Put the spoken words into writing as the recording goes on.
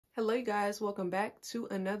Hello, you guys. Welcome back to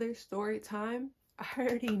another story time. I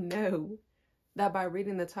already know that by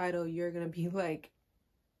reading the title, you're going to be like,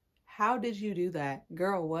 how did you do that?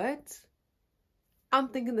 Girl, what? I'm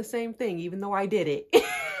thinking the same thing, even though I did it.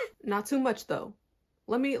 Not too much, though.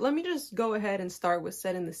 Let me just go ahead and start with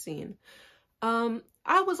setting the scene. I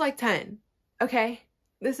was like 10, okay?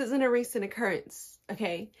 This isn't a recent occurrence,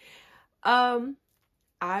 okay?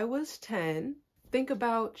 I was 10. Think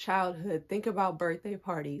about childhood. Think about birthday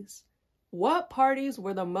parties. What parties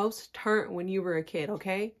were the most turned when you were a kid,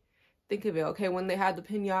 okay? Think of it, okay? When they had the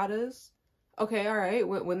piñatas. Okay, all right.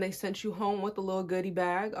 When they sent you home with a little goodie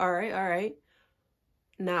bag. All right, all right.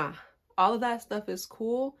 Nah, all of that stuff is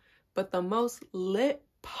cool. But the most lit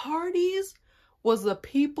parties was the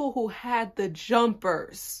people who had the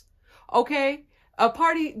jumpers, okay? A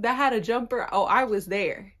party that had a jumper, oh, I was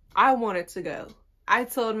there. I wanted to go. I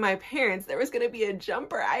told my parents there was gonna be a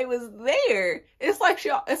jumper. I was there. It's like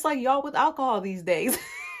y'all with alcohol these days.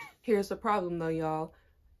 Here's the problem though, y'all.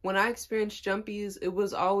 When I experienced jumpies, it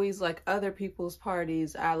was always like other people's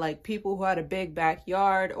parties. I like people who had a big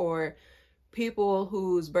backyard or people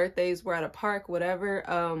whose birthdays were at a park, whatever.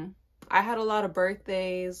 I had a lot of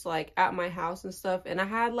birthdays like at my house and stuff, and I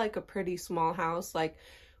had like a pretty small house. Like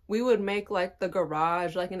we would make like the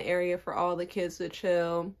garage like an area for all the kids to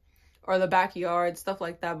chill, or the backyard, stuff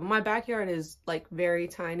like that. But my backyard is like very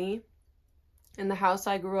tiny. And the house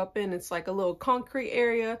I grew up in, it's like a little concrete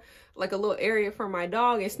area, like a little area for my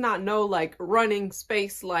dog. It's not no like running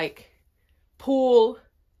space, like pool,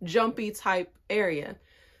 jumpy type area.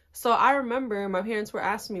 So I remember my parents were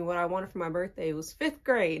asking me what I wanted for my birthday. It was 5th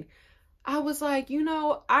grade. I was like, you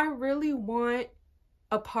know, I really want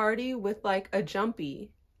a party with like a jumpy.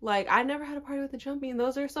 Like, I never had a party with a jumpy, and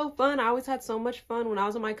those are so fun. I always had so much fun when I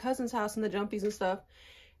was at my cousin's house in the jumpies and stuff.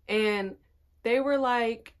 And they were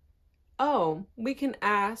like, oh, we can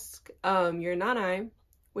ask your nanai,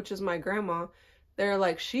 which is my grandma. They're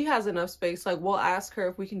like, she has enough space. Like, we'll ask her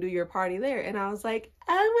if we can do your party there. And I was like,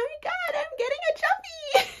 oh my God, I'm getting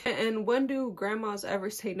a jumpy. And when do grandmas ever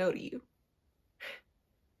say no to you?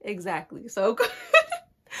 Exactly. So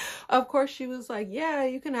of course she was like, yeah,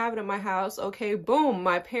 you can have it at my house. Okay, boom.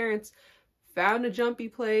 My parents found a jumpy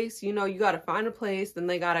place. You know, you got to find a place. Then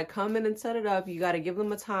they got to come in and set it up. You got to give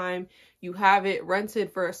them a time. You have it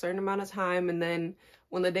rented for a certain amount of time. And then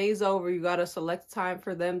when the day's over, you got to select time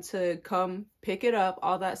for them to come pick it up,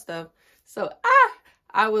 all that stuff. So,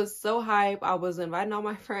 I was so hype. I was inviting all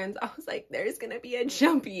my friends. I was like, there's going to be a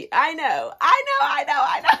jumpy. I know.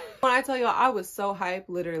 When I tell y'all, I was so hype,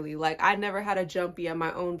 literally. Like, I never had a jumpy at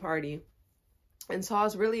my own party. And so I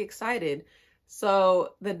was really excited.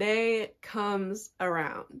 So the day comes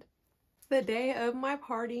around. The day of my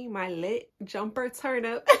party, my lit jumper turn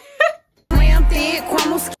up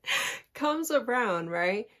comes around,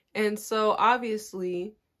 right? And so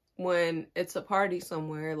obviously when it's a party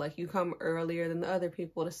somewhere, like you come earlier than the other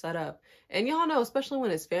people to set up. And y'all know, especially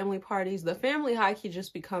when it's family parties, the family hike could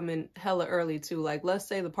just be coming hella early too. Like, let's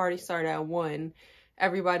say the party started at 1.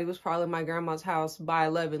 Everybody was probably at my grandma's house by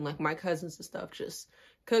 11, like my cousins and stuff, just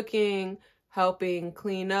cooking, helping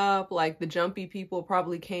clean up. Like the jumpy people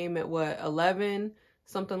probably came at what, 11,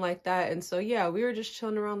 something like that. And so yeah, we were just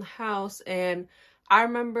chilling around the house. And I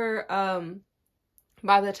remember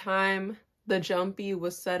by the time the jumpy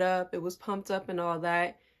was set up, it was pumped up and all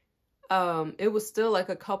that, it was still like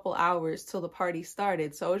a couple hours till the party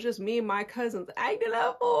started. So it was just me and my cousins acting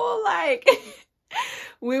up all like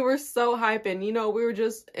we were so hyped, and you know, we were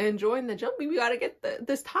just enjoying the jumpy. We gotta get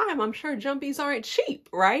this time. I'm sure jumpies aren't cheap,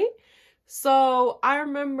 right? So I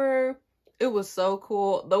remember it was so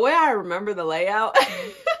cool. The way I remember the layout,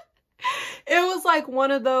 it was like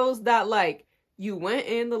one of those that like you went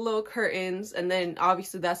in the little curtains, and then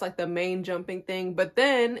obviously that's like the main jumping thing. But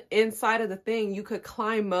then inside of the thing, you could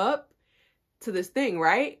climb up to this thing,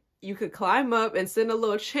 right? You could climb up and sit in a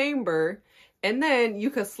little chamber, and then you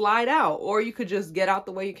could slide out, or you could just get out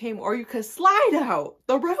the way you came, or you could slide out.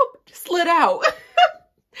 The rope slid out.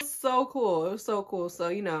 So cool. It was so cool. So,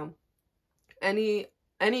 you know, any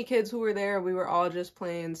kids who were there, we were all just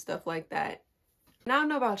playing stuff like that. And I don't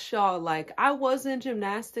know about y'all, like I was in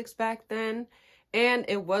gymnastics back then, and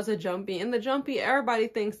it was a jumpy. And the jumpy, everybody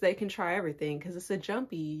thinks they can try everything because it's a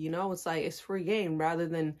jumpy, you know, it's like it's free game rather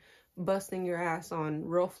than busting your ass on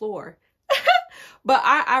real floor. But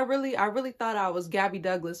I really thought I was Gabby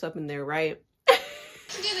Douglas up in there, right? I'll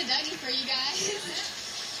do the Dougie for you guys.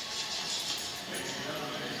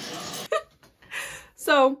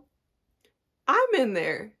 So I'm in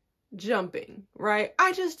there jumping, right?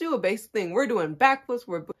 I just do a basic thing. We're doing backflips,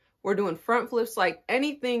 we're doing front flips, like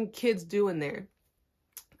anything kids do in there.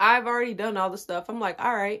 I've already done all the stuff. I'm like,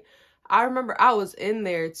 all right. I remember I was in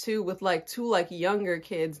there too with like two like younger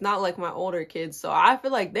kids, not like my older kids. So I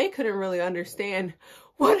feel like they couldn't really understand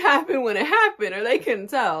what happened when it happened, or they couldn't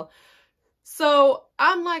tell. So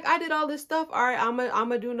I'm like, I did all this stuff. All right, I'm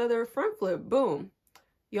gonna do another front flip. Boom.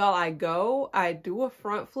 Y'all, I do a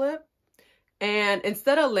front flip, and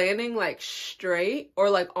instead of landing like straight or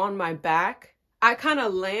like on my back, I kind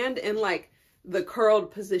of land in like the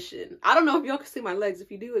curled position. I don't know if y'all can see my legs.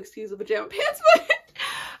 If you do, excuse the pajama pants, but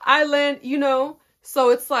I land, you know, so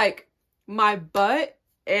it's like my butt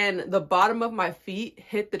and the bottom of my feet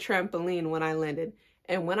hit the trampoline when I landed.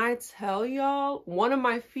 And when I tell y'all, one of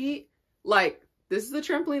my feet, like, this is the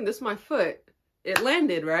trampoline, this is my foot. It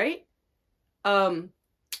landed, right?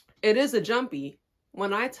 It is a jumpy.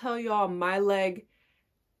 When I tell y'all, my leg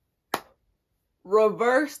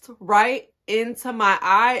reversed right into my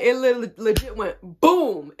eye, it legit went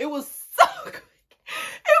boom. It was so quick.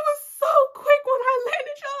 It was so quick when I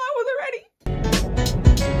landed, y'all. I wasn't ready.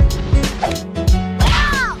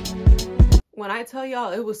 When I tell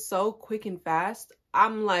y'all it was so quick and fast,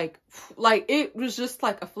 I'm like it was just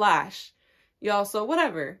like a flash. Y'all, so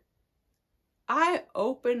whatever. I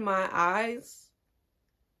opened my eyes.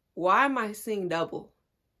 Why am I seeing double?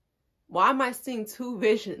 Why am I seeing two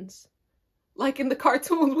visions? Like in the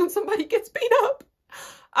cartoons when somebody gets beat up.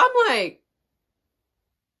 I'm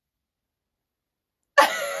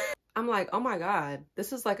like, oh my God,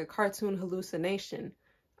 this is like a cartoon hallucination.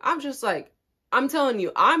 I'm just like, I'm telling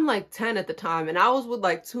you, I'm like 10 at the time, and I was with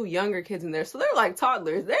like two younger kids in there. So they're like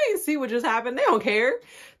toddlers. They didn't see what just happened. They don't care.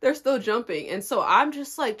 They're still jumping. And so I'm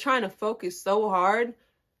just like trying to focus so hard.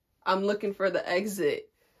 I'm looking for the exit.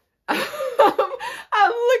 I'm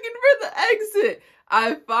looking for the exit.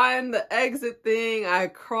 I find the exit thing. I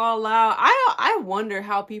crawl out. I wonder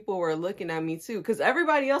how people were looking at me too, because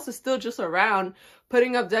everybody else is still just around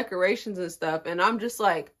putting up decorations and stuff. And I'm just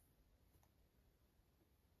like,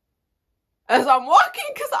 as I'm walking,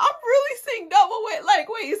 because I'm really seeing double way. Like,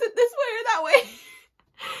 wait, is it this way or that way?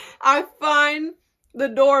 I find the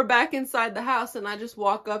door back inside the house, and I just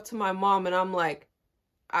walk up to my mom, and I'm like,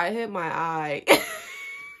 I hit my eye.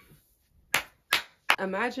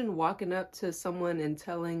 Imagine walking up to someone and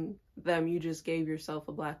telling them you just gave yourself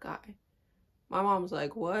a black eye. My mom's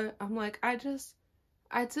like, what? I'm like, I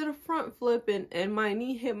did a front flip and my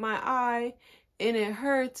knee hit my eye and it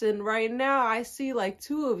hurts, and right now I see like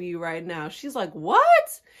two of you right now. She's like,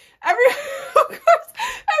 what? Of course,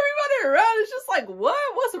 everybody around is just like,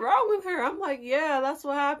 what? What's wrong with her? I'm like, yeah, that's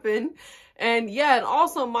what happened. And yeah, and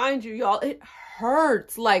also mind you, y'all, it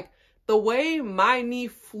hurts. Like, the way my knee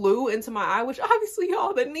flew into my eye, which obviously,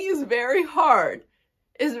 y'all, the knee is very hard.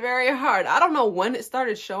 It's very hard. I don't know when it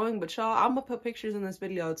started showing, but y'all, I'm gonna put pictures in this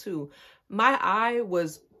video too. My eye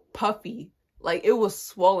was puffy. Like, it was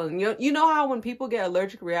swollen. You know how when people get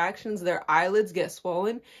allergic reactions, their eyelids get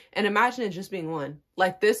swollen? And imagine it just being one.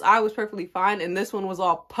 Like, this eye was perfectly fine, and this one was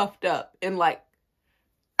all puffed up and like...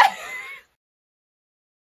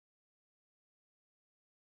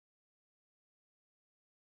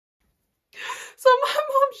 So my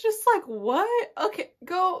mom's just like, what? Okay,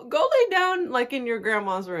 go lay down like in your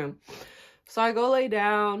grandma's room. So I go lay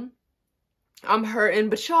down. I'm hurting,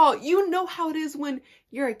 but y'all, you know how it is when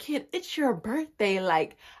you're a kid. It's your birthday.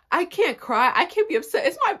 Like, I can't cry. I can't be upset.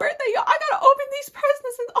 It's my birthday, y'all. I gotta open these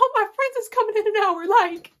presents and all my friends is coming in an hour.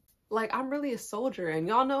 Like I'm really a soldier, and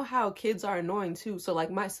y'all know how kids are annoying too. So like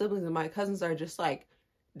my siblings and my cousins are just like,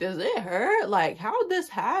 does it hurt? Like, how'd this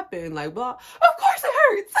happen? Like, blah. Of course it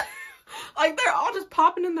hurts. Like, they're all just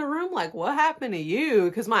popping in the room like, what happened to you?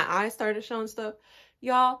 Because my eyes started showing stuff.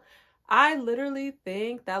 Y'all, I literally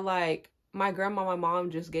think that, like, my grandma, my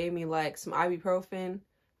mom just gave me, like, some ibuprofen.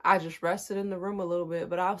 I just rested in the room a little bit.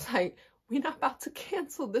 But I was like, we're not about to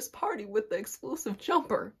cancel this party with the exclusive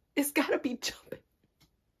jumper. It's got to be jumping.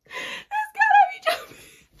 It's got to be jumping.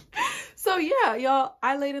 So, yeah, y'all,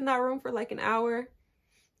 I laid in that room for, like, an hour.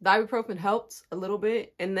 The ibuprofen helped a little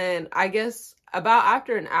bit. And then I guess about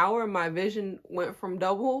after an hour, my vision went from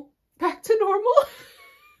double back to normal.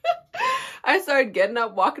 I started getting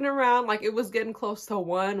up, walking around like it was getting close to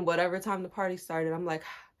 1, whatever time the party started. I'm like,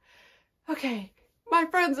 okay, my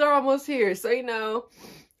friends are almost here. So, you know,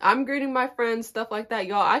 I'm greeting my friends, stuff like that.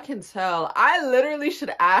 Y'all, I can tell. I literally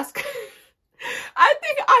should ask. I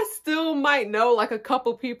think I still might know like a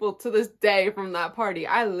couple people to this day from that party.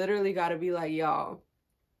 I literally gotta be like, y'all,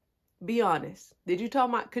 be honest. Could you tell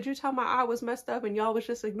my eye was messed up and y'all was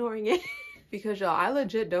just ignoring it? Because y'all, I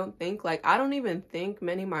legit don't think, like, I don't even think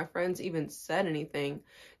many of my friends even said anything.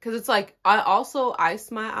 Because it's like, I also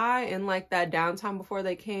iced my eye in like that downtime before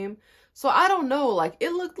they came. So I don't know, like,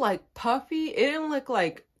 it looked like puffy. It didn't look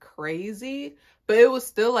like crazy, but it was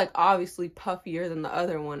still like obviously puffier than the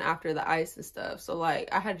other one after the ice and stuff. So like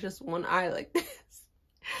I had just one eye like this.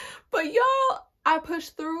 But y'all, I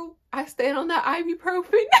pushed through. I stayed on that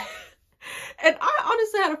ibuprofen. And I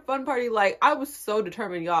honestly had a fun party. Like, I was so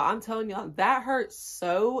determined, y'all. I'm telling y'all, that hurt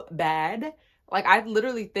so bad. Like, I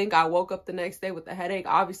literally think I woke up the next day with a headache,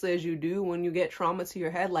 obviously, as you do when you get trauma to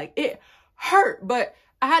your head. Like, it hurt, but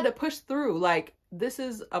I had to push through. Like, this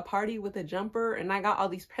is a party with a jumper, and I got all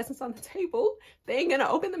these presents on the table. They ain't gonna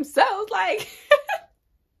open themselves. Like,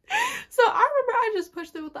 so I remember I just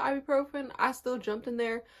pushed through with the ibuprofen. I still jumped in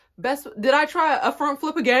there. Did I try a front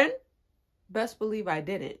flip again? Best believe I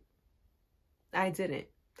didn't. I didn't.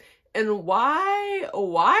 And why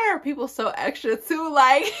are people so extra too?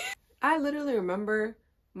 Like, I literally remember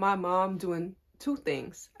my mom doing two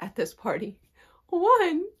things at this party.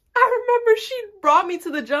 One, I remember she brought me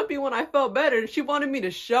to the jumpy when I felt better. She wanted me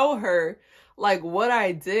to show her like what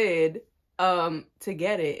I did to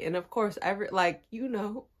get it. And of course,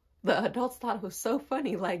 the adults thought it was so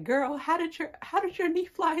funny. Like, girl, how did your knee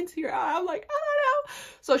fly into your eye? I'm like, I don't know.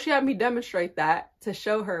 So she had me demonstrate that to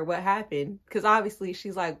show her what happened. Because obviously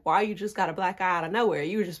she's like, why you just got a black eye out of nowhere?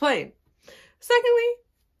 You were just playing. Secondly,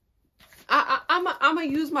 I'm gonna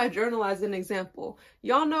use my journal as an example.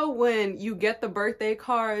 Y'all know when you get the birthday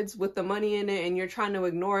cards with the money in it and you're trying to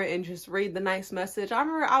ignore it and just read the nice message. I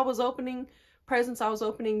remember I was opening presents, I was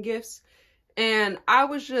opening gifts, and I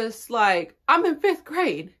was just like, I'm in 5th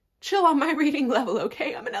grade. Chill on my reading level,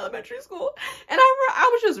 okay? I'm in elementary school. And I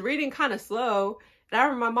was just reading kind of slow. And I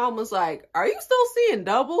remember my mom was like, are you still seeing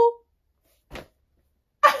double? She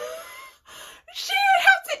didn't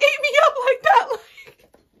have to eat me up like that. Like,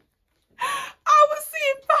 I was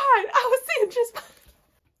seeing fine. I was seeing just fine.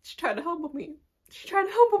 She tried to humble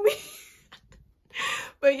me.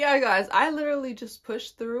 But yeah, guys, I literally just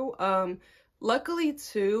pushed through. Luckily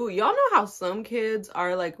too, y'all know how some kids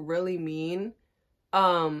are like really mean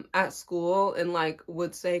at school and like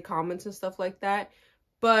would say comments and stuff like that.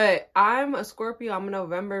 But I'm a Scorpio, I'm a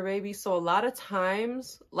November baby, so a lot of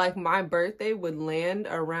times like my birthday would land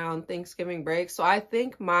around Thanksgiving break. So I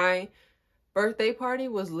think my birthday party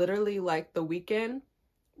was literally like the weekend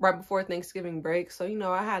right before Thanksgiving break. So you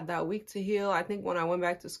know, I had that week to heal. I think when I went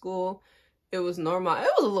back to school, it was normal. It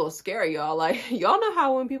was a little scary, y'all. Like, y'all know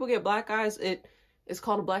how when people get black eyes, it's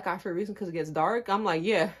called a black eye for a reason, because it gets dark. I'm like,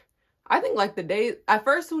 yeah. I think like the day at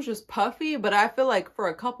first it was just puffy, but I feel like for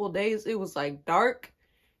a couple days it was like dark.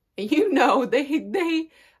 And you know,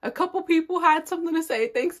 a couple people had something to say.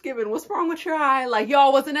 Thanksgiving, what's wrong with your eye? Like,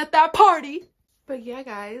 y'all wasn't at that party. But yeah,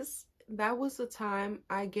 guys, that was the time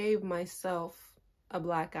I gave myself a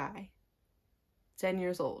black eye. 10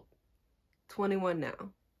 years old, 21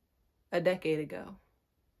 now, a decade ago.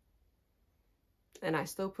 And I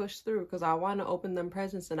still pushed through because I want to open them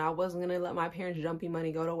presents and I wasn't going to let my parents' jumpy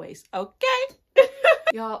money go to waste. Okay?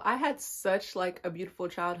 Y'all, I had such like a beautiful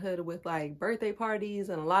childhood with like birthday parties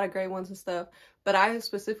and a lot of great ones and stuff. But I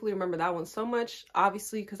specifically remember that one so much,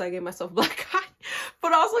 obviously, because I gave myself a black eye.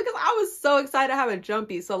 But also because I was so excited to have a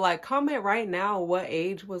jumpy. So like comment right now what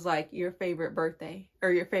age was like your favorite birthday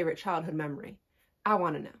or your favorite childhood memory. I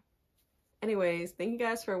want to know. Anyways, thank you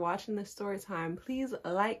guys for watching this story time. Please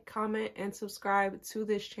like, comment, and subscribe to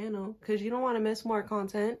this channel because you don't want to miss more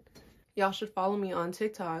content. Y'all should follow me on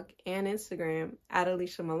TikTok and Instagram at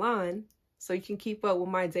Alicia Milan so you can keep up with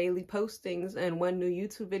my daily postings and when new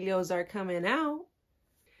YouTube videos are coming out.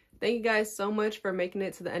 Thank you guys so much for making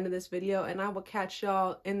it to the end of this video, and I will catch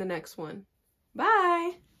y'all in the next one.